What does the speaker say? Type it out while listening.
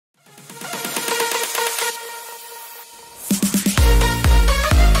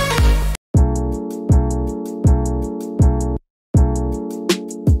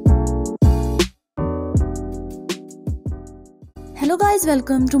guys,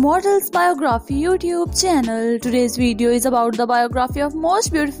 welcome to Model's Biography YouTube channel. Today's video is about the biography of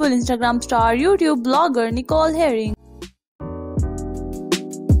most beautiful Instagram star YouTube blogger Nicole Herring.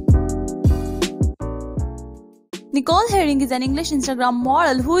 Nicole Herring is an English Instagram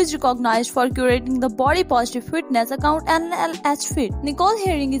model who is recognized for curating the body positive fitness account NLH Fit. Nicole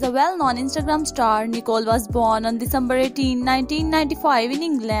Herring is a well-known Instagram star. Nicole was born on December 18, 1995 in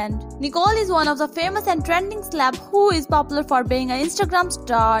England. Nicole is one of the famous and trending celeb who is popular for being an Instagram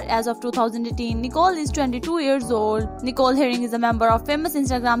star. As of 2018, Nicole is 22 years old. Nicole Herring is a member of famous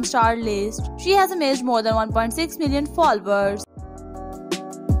Instagram star list. She has amassed more than 1.6 million followers.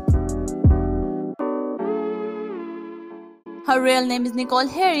 Her real name is Nicole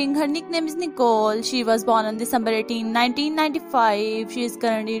Herring. Her nickname is Nicole. She was born on December 18, 1995. She is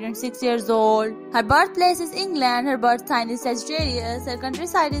currently 26 years old. Her birthplace is England. Her birth sign is Sagittarius. Her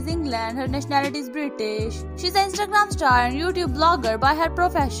countryside is England. Her nationality is British. She is an Instagram star and YouTube blogger by her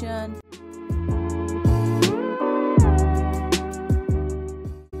profession.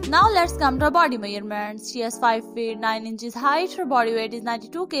 Now let's come to her body measurements. She has 5 feet 9 inches height. Her body weight is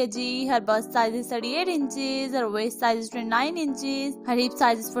 92 kg. Her bust size is 38 inches. Her waist size is 29 inches. Her hip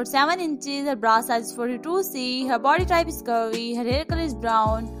size is 47 inches. Her bra size is 42C. Her body type is curvy. Her hair color is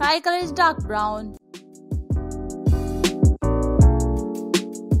brown. Her eye color is dark brown.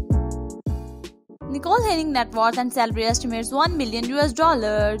 Nicole Herring net worth and salary estimates $1 million US.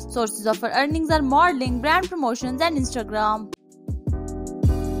 Sources of her earnings are modeling, brand promotions, and Instagram.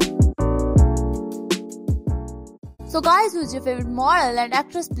 So guys, who's your favorite model and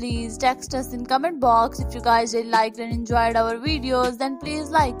actress? Please text us in comment box. If you guys really liked and enjoyed our videos, then please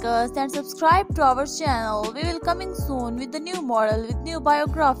like us and subscribe to our channel. We will coming soon with the new model with new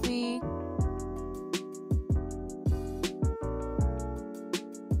biography.